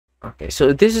Okay,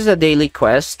 so this is a daily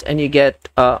quest, and you get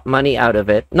money out of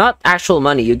it. Not actual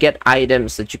money, you get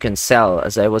items that you can sell,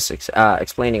 as I was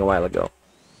explaining a while ago.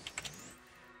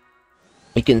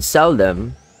 You can sell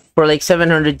them for like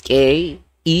 700k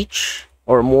each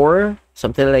or more,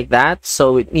 something like that.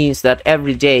 So it means that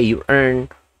every day you earn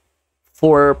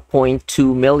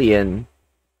 4.2 million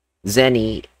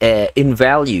ZENY in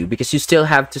value, because you still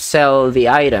have to sell the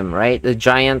item, right? The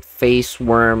Giant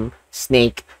Faceworm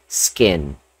Snake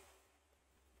Skin.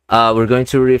 We're going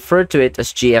to refer to it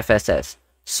as GFSS,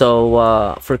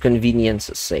 so for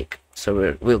convenience's sake.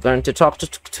 So we're going to talk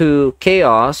to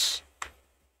Chaos,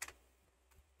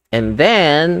 and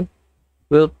then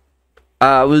we'll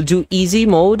do easy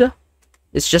mode.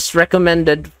 It's just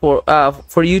recommended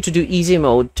for you to do easy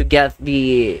mode to get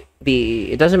the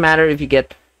it doesn't matter if you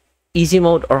get easy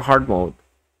mode or hard mode.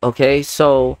 Okay,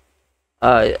 so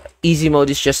easy mode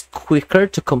is just quicker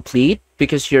to complete,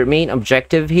 because your main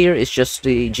objective here is just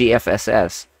the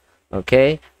GFSS.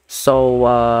 Okay, so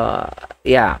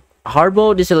yeah, hard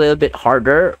mode is a little bit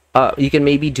harder. You can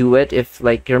maybe do it if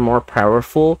like you're more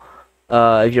powerful,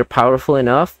 if you're powerful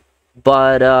enough,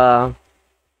 but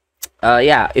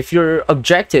yeah, if your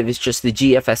objective is just the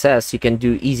GFSS, you can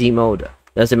do easy mode.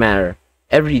 Doesn't matter,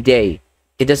 every day.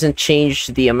 It doesn't change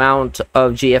the amount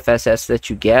of GFSS that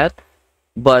you get,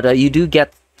 but you do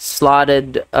get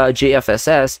slotted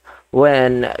GFSS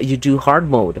when you do hard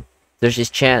mode. There's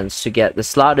this chance to get the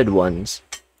slotted ones,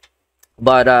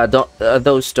 but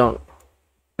those don't.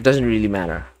 It doesn't really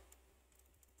matter.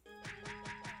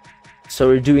 So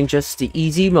we're doing just the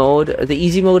easy mode. The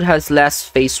easy mode has less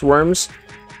face worms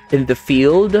in the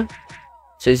field.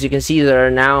 So as you can see, there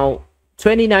are now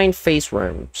 29 face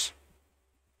worms.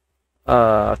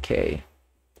 Okay,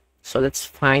 so let's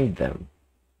find them.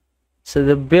 So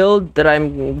the build that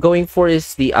I'm going for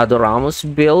is the Adoramos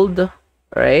build,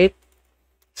 right?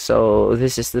 So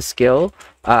this is the skill.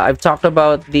 I've talked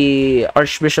about the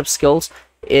Archbishop skills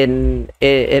in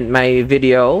my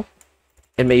video,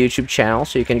 in my YouTube channel,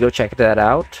 so you can go check that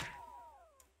out.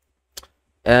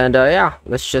 And yeah,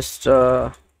 let's just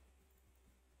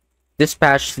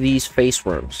dispatch these face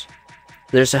worms.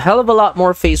 There's a hell of a lot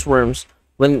more face worms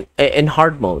when in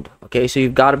hard mode. Okay, so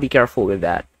you've got to be careful with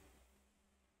that.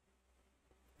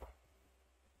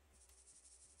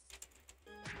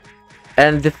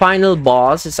 And the final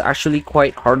boss is actually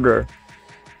quite harder,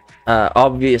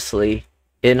 obviously,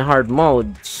 in hard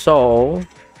mode. So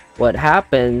what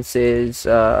happens is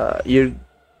you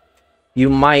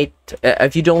might,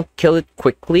 if you don't kill it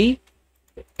quickly,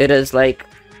 it is like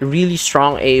really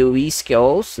strong AoE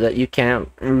skills that you can't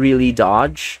really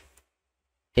dodge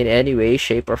in any way,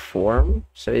 shape, or form.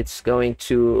 So it's going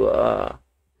to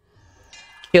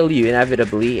kill you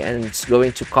inevitably, and it's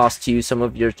going to cost you some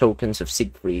of your tokens of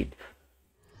Siegfried.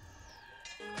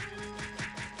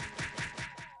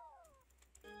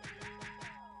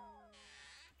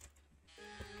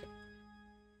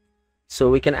 So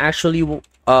we can actually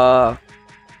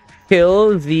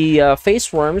kill the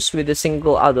face worms with a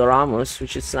single Adoramos,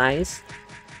 which is nice.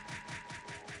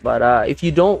 But if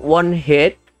you don't one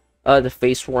hit the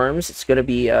face worms, it's gonna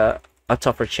be a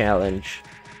tougher challenge.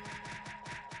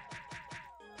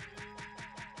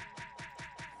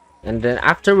 And then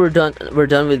after we're done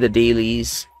with the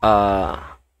dailies,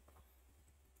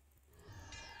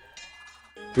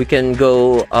 we can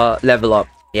go level up.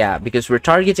 Yeah, because we're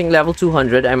targeting level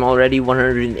 200. I'm already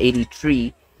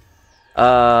 183.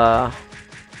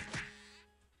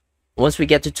 Once we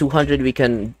get to 200, we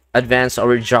can advance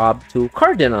our job to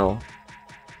Cardinal.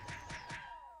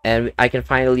 And I can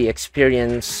finally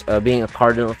experience being a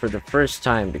Cardinal for the first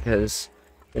time, because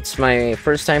it's my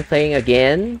first time playing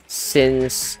again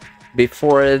since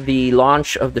before the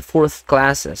launch of the 4th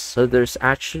classes. So there's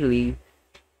actually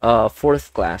a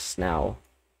 4th class now,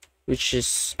 which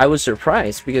is, I was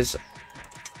surprised, because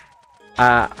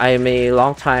I'm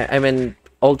an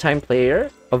old-time player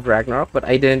of Ragnarok, but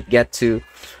I didn't get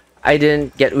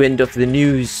wind of the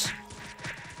news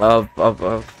of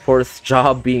 4th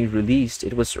job being released.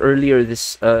 It was earlier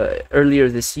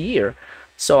this year,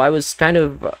 so I was kind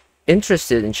of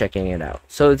interested in checking it out.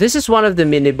 So this is one of the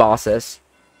mini bosses,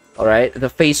 all right, the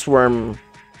face worm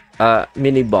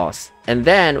mini boss. And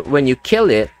then when you kill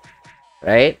it,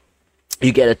 right,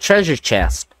 you get a treasure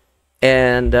chest,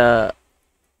 and the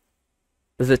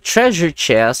treasure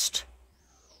chest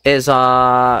is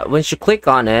once you click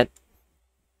on it.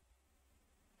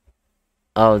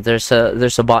 Oh, there's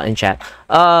a bot in chat.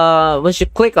 Once you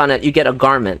click on it, you get a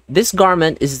garment. This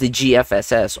garment is the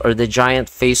GFSS, or the Giant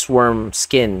Faceworm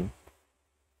Skin.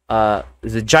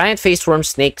 The Giant Faceworm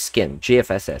Snake Skin,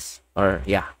 GFSS, or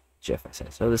yeah,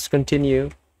 GFSS. So let's continue.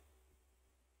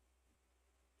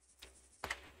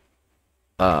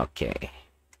 Okay.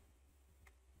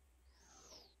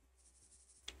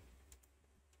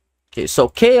 Okay, so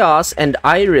Chaos and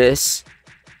Iris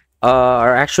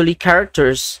are actually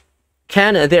characters.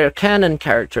 They're canon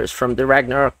characters from the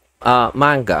Ragnarok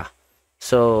manga.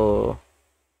 So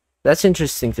that's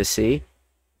interesting to see.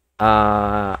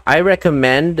 I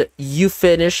recommend you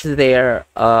finish their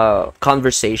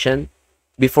conversation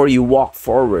before you walk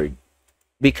forward,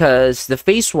 because the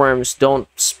face worms don't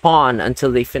spawn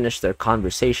until they finish their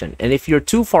conversation. And if you're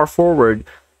too far forward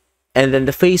and then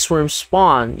the face worms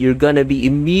spawn, you're gonna be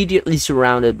immediately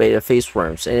surrounded by the face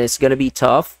worms, and it's gonna be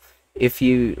tough if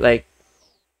you like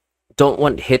don't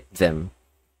want to hit them,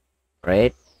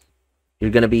 right?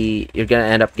 You're gonna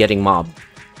end up getting mobbed.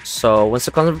 So once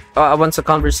the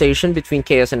conversation between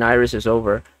Chaos and Iris is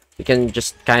over, you can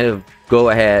just kind of go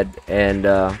ahead and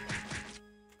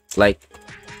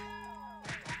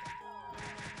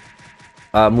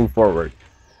move forward.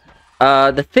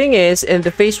 The thing is, in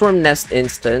the Faceworm Nest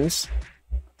instance,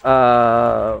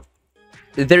 there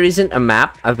isn't a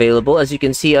map available. As you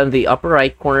can see on the upper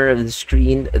right corner of the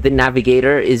screen, the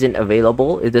navigator isn't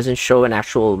available. It doesn't show an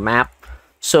actual map.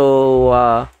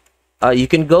 So you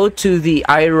can go to the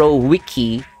iRO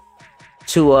wiki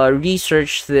to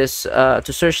research this,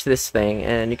 to search this thing,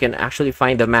 and you can actually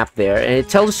find the map there, and it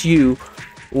tells you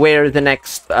where the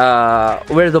next,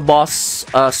 where the boss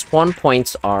spawn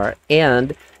points are,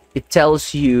 and it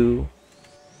tells you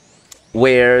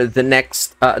where the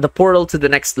next, the portal to the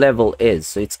next level is.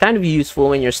 So it's kind of useful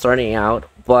when you're starting out,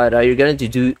 but you're gonna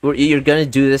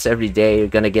do this every day. You're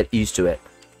gonna get used to it.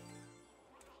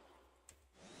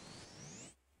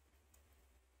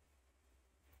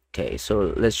 Okay,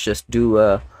 so let's just do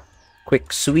a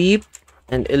quick sweep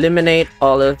and eliminate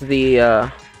all of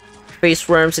the face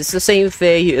worms. It's the same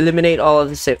thing. You eliminate all of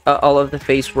the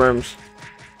face worms,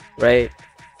 right?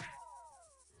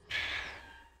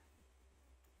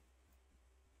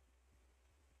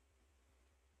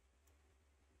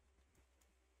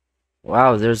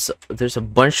 Wow, there's a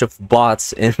bunch of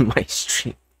bots in my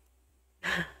stream.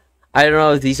 I don't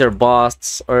know if these are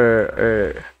bots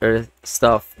or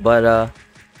stuff, but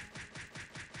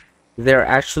they're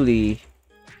actually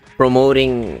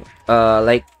promoting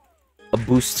like a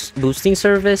boosting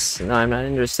service. No, I'm not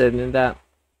interested in that.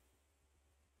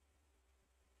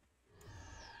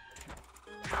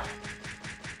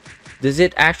 Does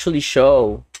it actually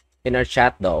show in our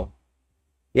chat though?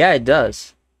 Yeah, it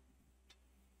does.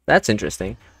 That's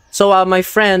interesting. So my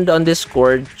friend on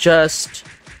Discord just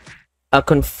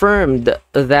confirmed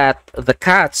that the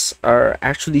cats are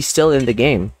actually still in the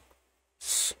game.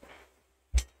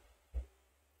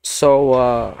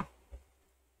 So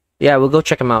yeah, we'll go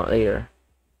check him out later.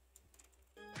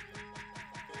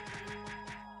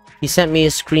 He sent me a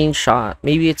screenshot.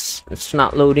 Maybe it's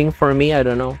not loading for me, I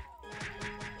don't know.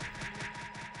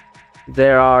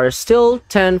 There are still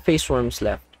 10 face worms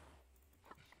left.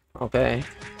 Okay.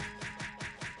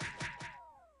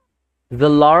 The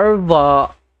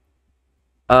larva,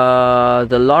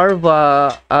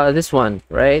 this one,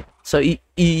 right? So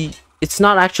it's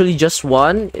not actually just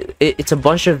one. It's a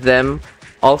bunch of them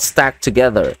all stacked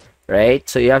together, right?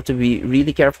 So you have to be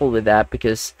really careful with that,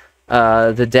 because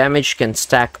the damage can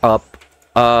stack up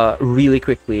really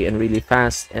quickly and really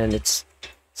fast, and it's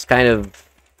kind of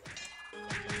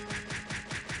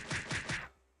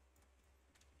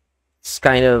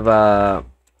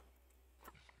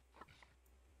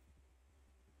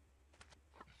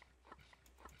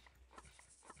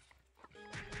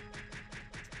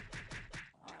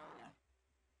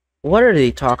what are they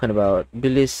talking about?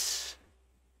 Bilis.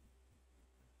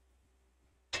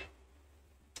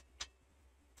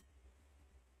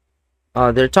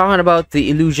 They're talking about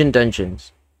the illusion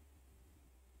dungeons.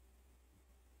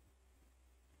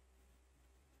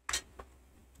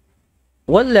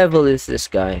 What level is this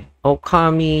guy?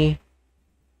 Okami.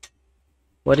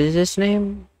 What is his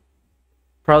name?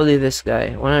 Probably this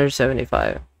guy.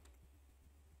 175.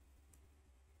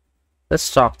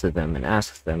 Let's talk to them and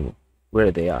ask them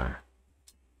where they are.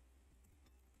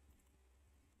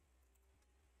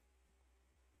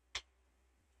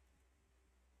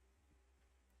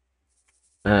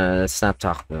 Let's not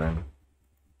talk to them.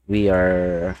 We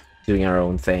are doing our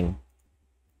own thing.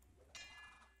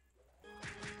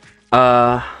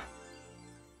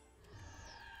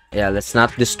 Yeah, let's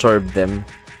not disturb them.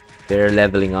 They're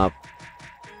leveling up.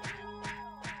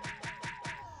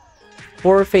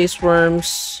 4 face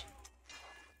worms.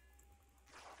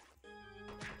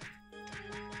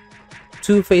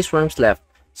 2 face worms left.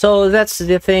 So that's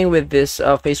the thing with this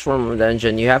face worm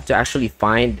dungeon. You have to actually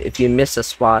find, if you miss a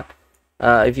spot,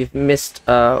 if you've missed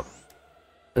the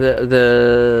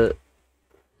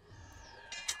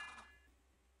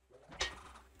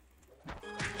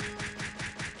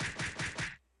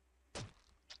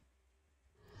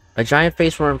A giant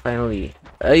faceworm finally.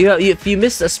 If you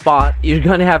miss a spot, you're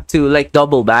gonna have to like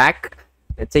double back.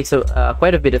 It takes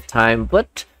quite a bit of time,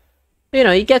 but you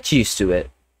know, you get used to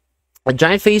it. A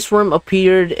giant faceworm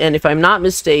appeared, and if I'm not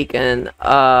mistaken,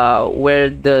 where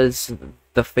does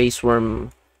the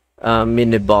faceworm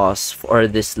mini boss for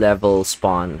this level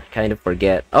spawn? Kind of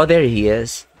forget. Oh, there he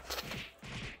is.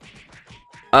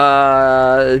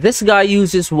 This guy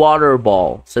uses water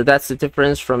ball, so that's the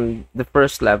difference from the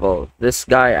first level. This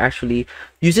guy actually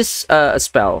uses a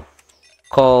spell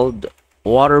called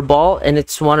water ball, and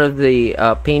it's one of the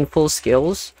painful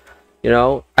skills. You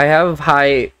know, I have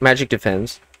high magic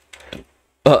defense.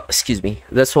 Excuse me.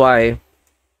 That's why.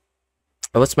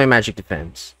 What's my magic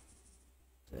defense?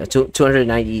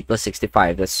 290 plus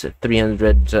 65. That's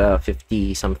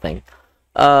 350 something.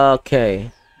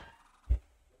 Okay.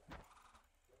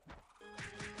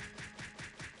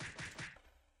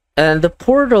 And the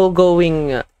portal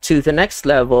going to the next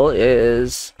level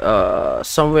is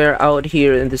somewhere out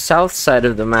here in the south side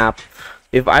of the map,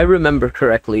 if I remember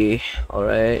correctly.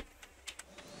 Alright.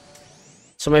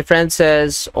 So my friend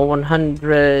says, oh,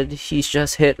 100, he's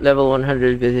just hit level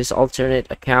 100 with his alternate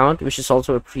account, which is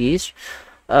also a priest.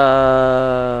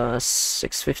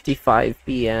 6:55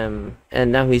 p.m.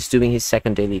 and now he's doing his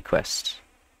second daily quest.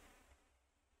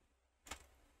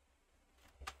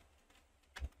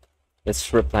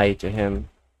 Let's reply to him.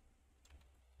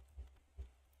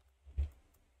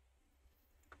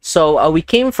 So we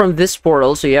came from this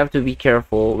portal, so you have to be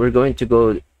careful. We're going to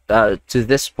go to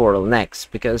this portal next,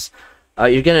 because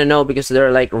you're gonna know, because there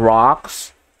are like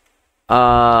rocks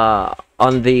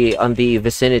on the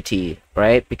vicinity,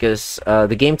 right? Because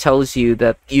the game tells you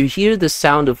that you hear the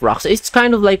sound of rocks. It's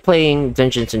kind of like playing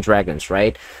Dungeons and Dragons,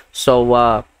 right?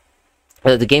 So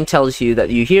the game tells you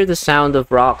that you hear the sound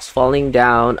of rocks falling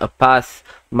down. A path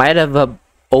might have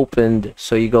opened,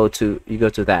 so you go to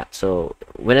that. So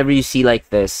whenever you see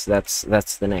like this, that's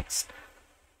the next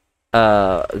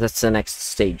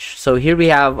stage. So here we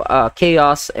have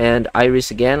Chaos and Iris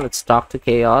again. Let's talk to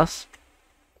Chaos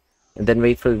and then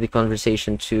wait for the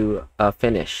conversation to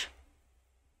finish.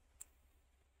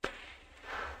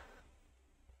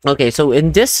 Okay, so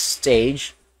in this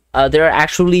stage there are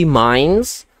actually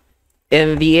mines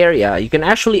in the area. You can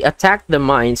actually attack the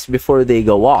mines before they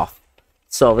go off,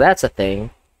 so that's a thing.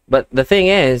 But the thing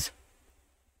is,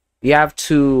 you have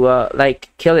to like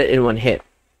kill it in one hit.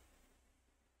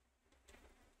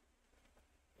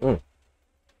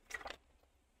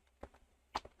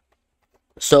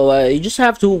 So you just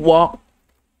have to walk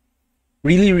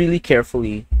really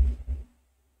carefully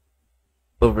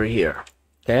over here.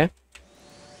 Okay,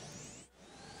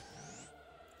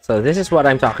 so this is what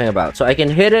I'm talking about. So I can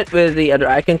hit it with the other,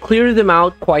 I can clear them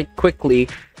out quite quickly,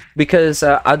 because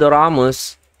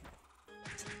Adoramus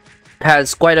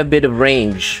has quite a bit of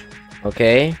range.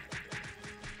 Okay,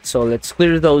 so let's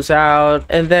clear those out,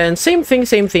 and then same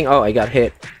thing. Oh, I got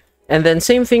hit. And then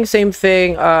same thing.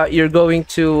 You're going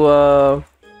to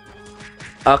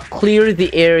clear the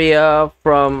area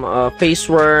from face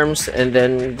worms, and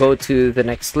then go to the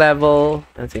next level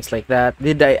and things like that.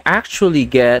 Did I actually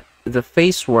get the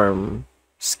face worm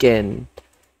skin?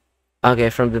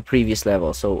 Okay, from the previous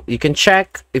level. So you can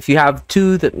check if you have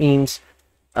 2, that means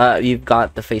you've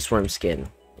got the face worm skin.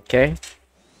 Okay,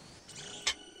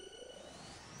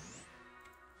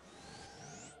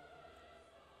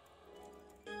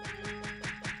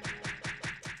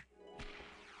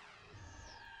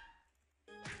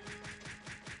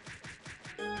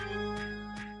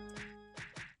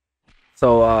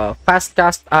 so fast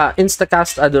cast,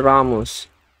 instacast Adoramus.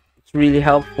 It's really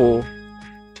helpful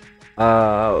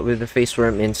with the face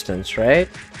worm instance, right?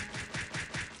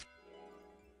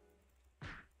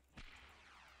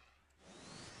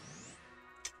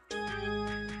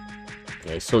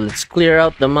 Okay, so let's clear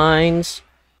out the mines.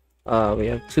 We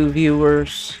have 2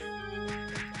 viewers.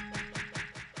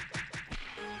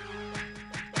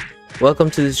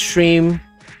 Welcome to the stream.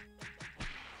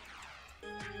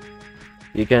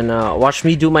 You can watch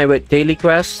me do my daily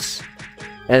quests,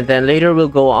 and then later we'll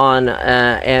go on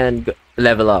and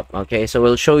level up. Okay, so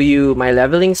we'll show you my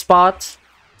leveling spots.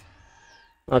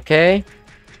 Okay,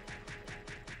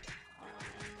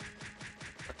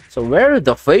 so where are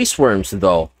the face worms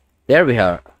though? There we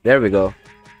are. There we go.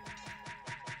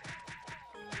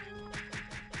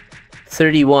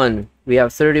 31. We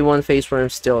have 31 face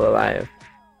worms still alive.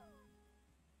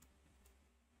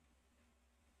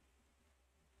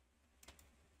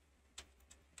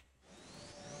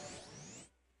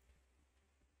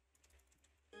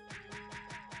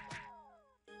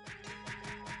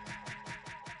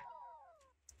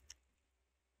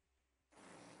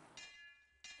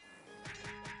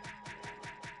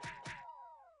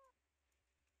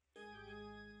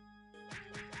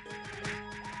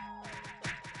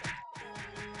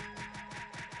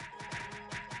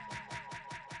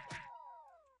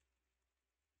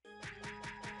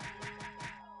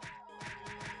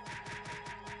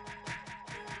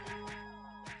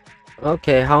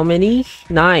 Okay, how many?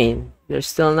 9. There's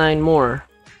still 9 more.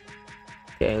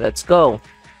 Okay, let's go.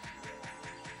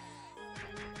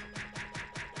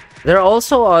 There are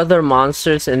also other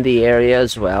monsters in the area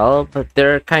as well, but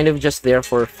they're kind of just there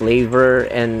for flavor,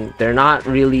 and they're not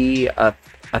really a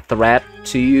threat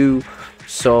to you.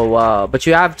 So, but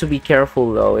you have to be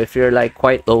careful though. If you're like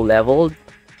quite low leveled,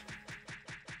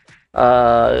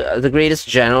 the greatest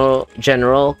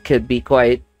general could be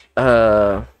quite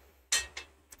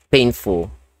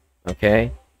painful.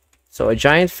 Okay, so a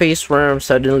giant face worm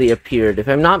suddenly appeared. If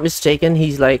I'm not mistaken,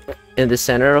 he's like in the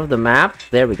center of the map.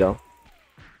 There we go.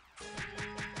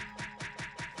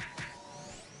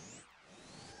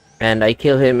 And I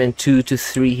kill him in 2 to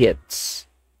 3 hits.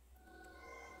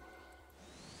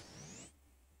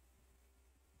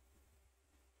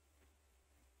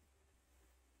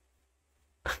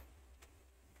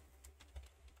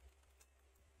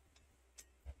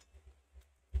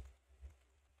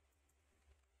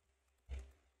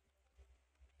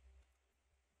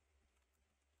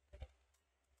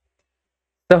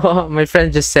 So my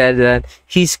friend just said that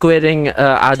he's quitting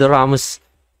Adoramus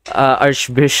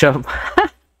Archbishop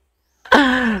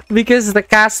because the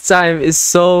cast time is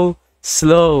so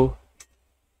slow.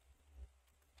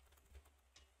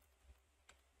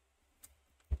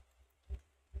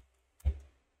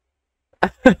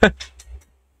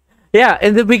 Yeah,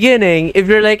 in the beginning, if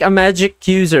you're like a magic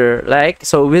user, like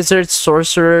so wizards,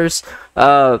 sorcerers,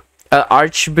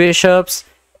 archbishops,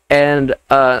 and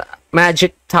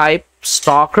magic type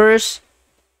stalkers,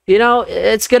 you know,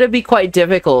 it's gonna be quite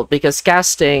difficult because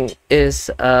casting is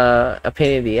a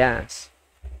pain in the ass.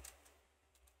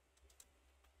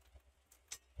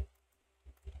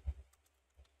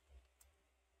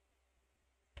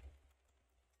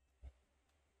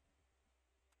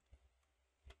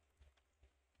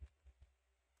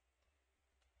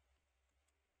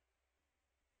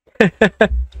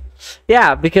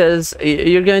 Yeah, because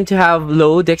you're going to have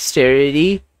low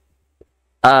dexterity.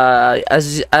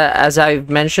 As I've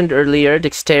mentioned earlier,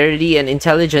 dexterity and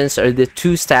intelligence are the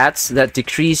 2 stats that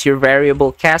decrease your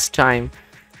variable cast time,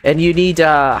 and you need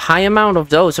a high amount of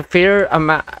those. A fair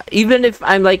amount. Even if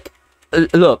I'm like,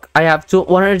 look, I have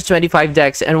 125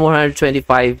 dex and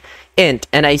 125 int,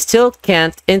 and I still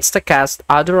can't instacast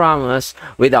Adoramus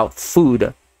without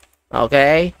food.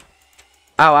 Okay.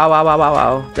 Ow, ow, ow, ow, ow,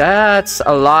 ow. That's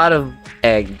a lot of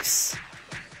eggs.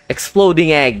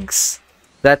 Exploding eggs.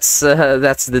 That's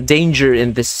the danger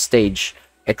in this stage.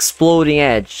 Exploding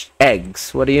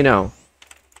eggs. What do you know?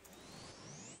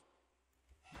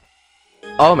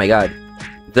 Oh my god.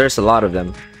 There's a lot of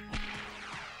them.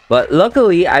 But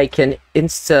luckily, I can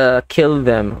insta-kill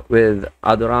them with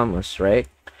Adoramus, right?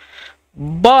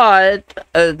 But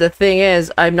the thing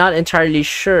is, I'm not entirely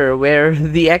sure where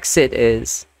the exit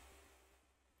is.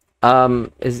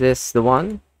 Is this the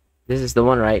one? This is the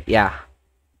one, right? Yeah.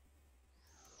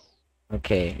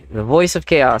 Okay, the voice of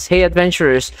chaos. Hey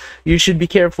adventurers, you should be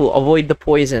careful, avoid the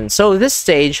poison. So this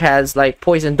stage has like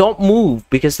poison. Don't move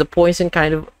because the poison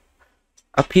kind of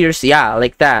appears, yeah,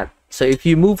 like that. So if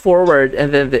you move forward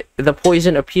and then the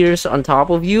poison appears on top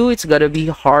of you, it's gonna be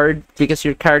hard because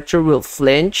your character will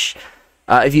flinch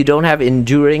if you don't have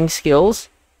enduring skills.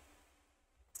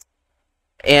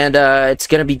 And it's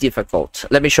gonna be difficult.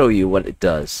 Let me show you what it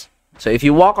does. So if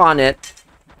you walk on it,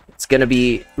 it's gonna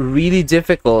be really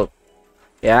difficult.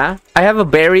 Yeah, I have a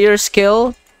barrier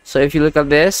skill. So if you look at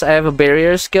this, I have a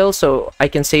barrier skill, so I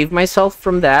can save myself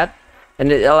from that,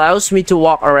 and it allows me to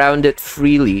walk around it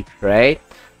freely, right?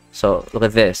 So look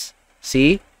at this.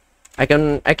 See, I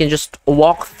can just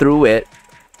walk through it,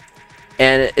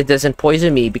 and it doesn't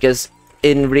poison me because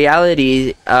in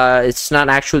reality, it's not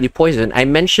actually poison. I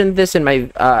mentioned this in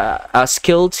my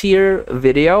skill tier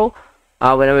video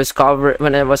when I was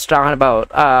talking about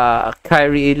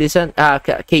Kyrie Listen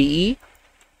KE.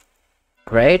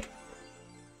 Right,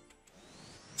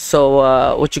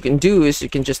 so what you can do is you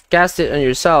can just cast it on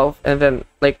yourself and then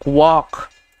like walk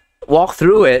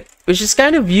through it, which is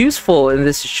kind of useful in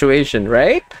this situation,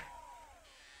 right?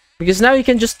 Because now you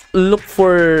can just look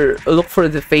for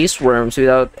the face worms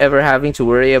without ever having to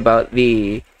worry about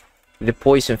the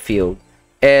poison field.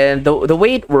 And the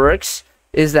way it works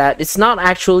is that it's not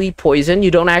actually poison.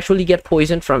 You don't actually get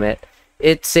poison from it.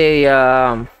 It's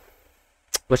a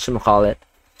whatchamacallit,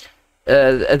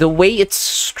 the way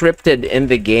it's scripted in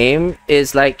the game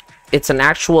is like it's an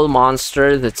actual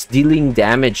monster that's dealing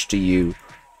damage to you,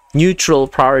 neutral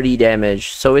priority damage.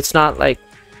 So it's not like,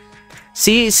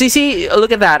 see,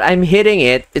 look at that, I'm hitting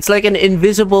it. It's like an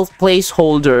invisible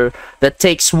placeholder that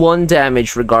takes 1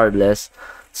 damage regardless.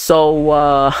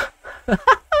 So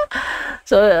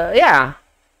yeah,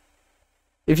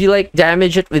 if you like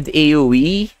damage it with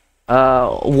AoE,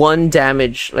 one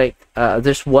damage, like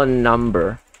there's one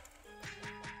number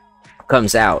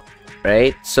comes out,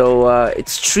 right? So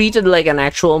it's treated like an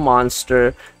actual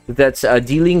monster that's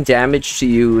dealing damage to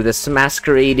you, that's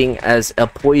masquerading as a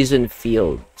poison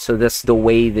field. So that's the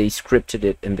way they scripted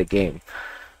it in the game.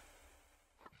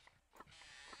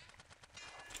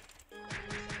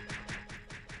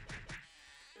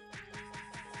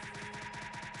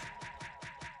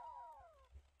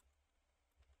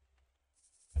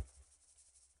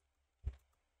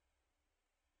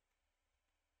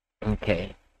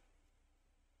 Okay.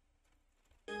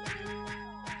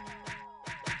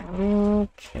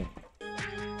 Okay.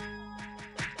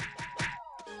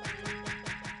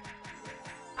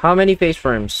 How many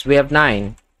faceforms? We have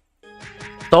 9.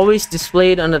 It's always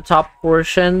displayed on the top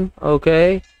portion,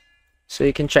 okay? So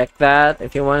you can check that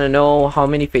if you want to know how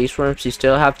many faceforms you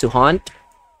still have to hunt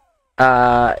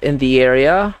in the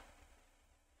area.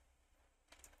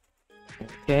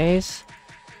 Okay.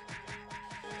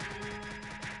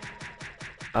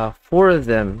 4 of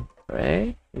them,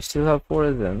 right? We still have 4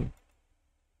 of them.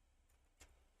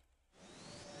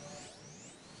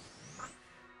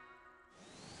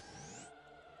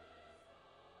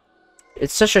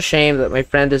 It's such a shame that my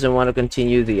friend doesn't want to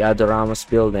continue the Adoramus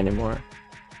build anymore.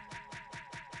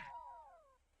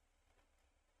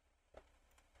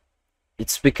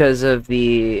 It's because of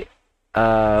the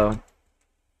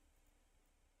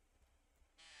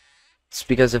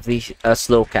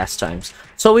slow cast times.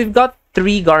 So we've got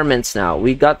 3 garments now.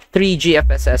 We got 3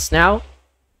 GFSS now.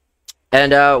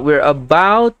 And we're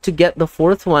about to get the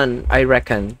 4th one, I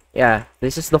reckon. Yeah,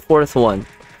 this is the 4th one.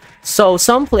 So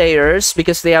some players,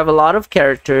 because they have a lot of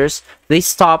characters, they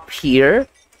stop here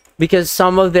because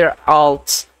some of their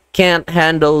alts can't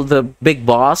handle the big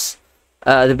boss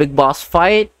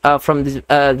fight from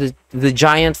the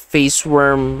giant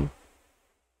faceworm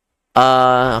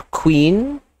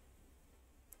queen.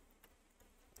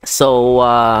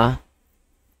 So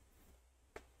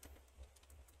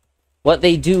what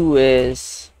they do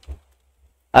is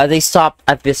they stop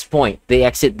at this point. They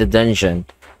exit the dungeon.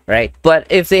 Right, but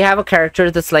if they have a character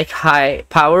that's like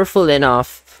powerful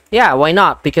enough, yeah, why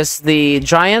not? Because the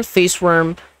giant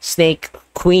faceworm snake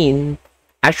queen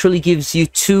actually gives you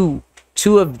two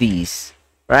of these,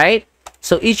 right?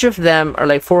 So each of them are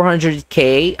like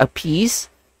 400k a piece.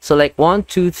 So like 1,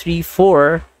 2, 3,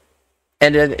 4,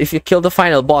 and then if you kill the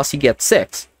final boss, you get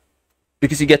 6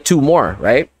 because you get 2 more,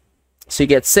 right? So you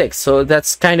get 6. So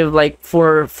that's kind of like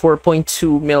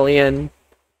 4.2 million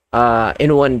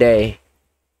in one day.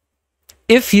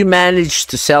 If you manage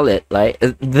to sell it, like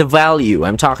the value,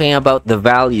 I'm talking about the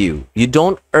value. You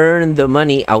don't earn the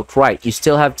money outright. You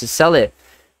still have to sell it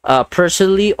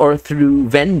personally or through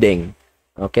vending.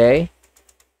 Okay.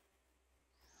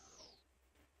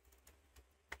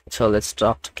 So let's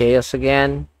talk to Chaos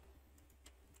again.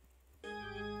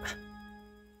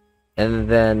 And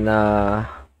then,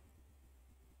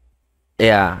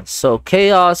 yeah. So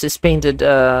Chaos is painted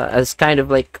as kind of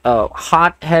like a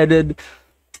hot-headed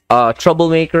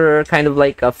troublemaker, kind of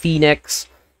like a Phoenix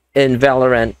in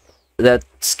Valorant,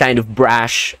 that's kind of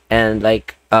brash and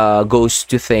like goes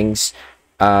to things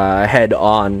head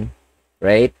on,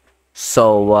 right?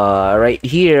 So right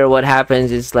here what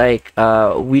happens is like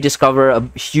we discover a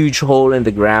huge hole in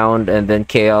the ground, and then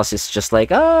Chaos is just like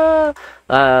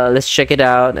let's check it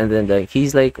out, and then like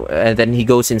he's like, and then he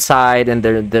goes inside, and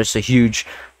there's a huge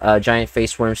giant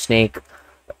faceworm snake.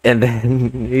 And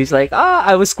then he's like,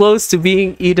 I was close to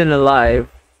being eaten alive.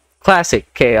 Classic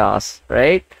Chaos,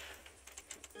 right?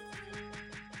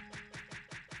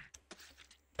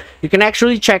 You can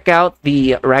actually check out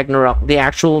the Ragnarok, the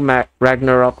actual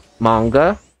Ragnarok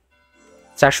manga.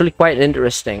 It's actually quite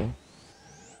interesting.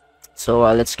 So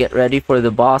let's get ready for the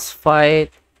boss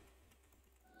fight.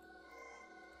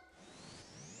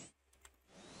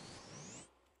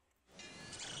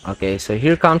 Okay, so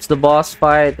here comes the boss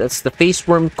fight. That's the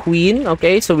Faceworm Queen.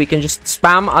 Okay, so we can just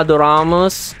spam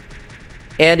Adoramus,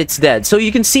 and it's dead. So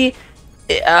you can see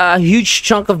a huge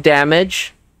chunk of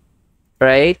damage,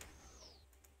 right?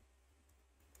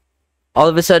 All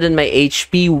of a sudden, my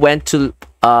HP went to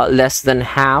less than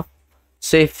half.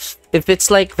 So if it's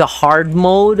like the hard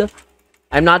mode,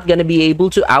 I'm not gonna be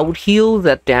able to out heal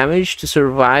that damage to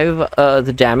survive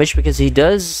the damage, because he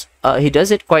does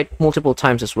it quite multiple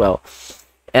times as well.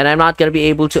 And I'm not going to be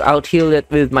able to out-heal it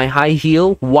with my high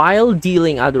heal while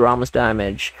dealing Adoramus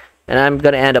damage. And I'm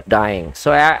going to end up dying.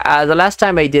 So the last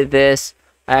time I did this,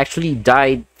 I actually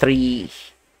died 3...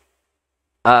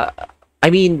 I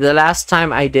mean, the last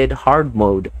time I did hard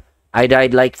mode, I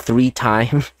died like 3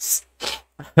 times.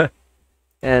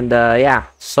 And yeah,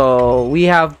 so we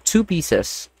have 2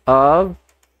 pieces of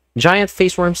Giant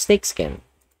Faceworm Snake Skin.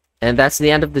 And that's the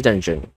end of the dungeon.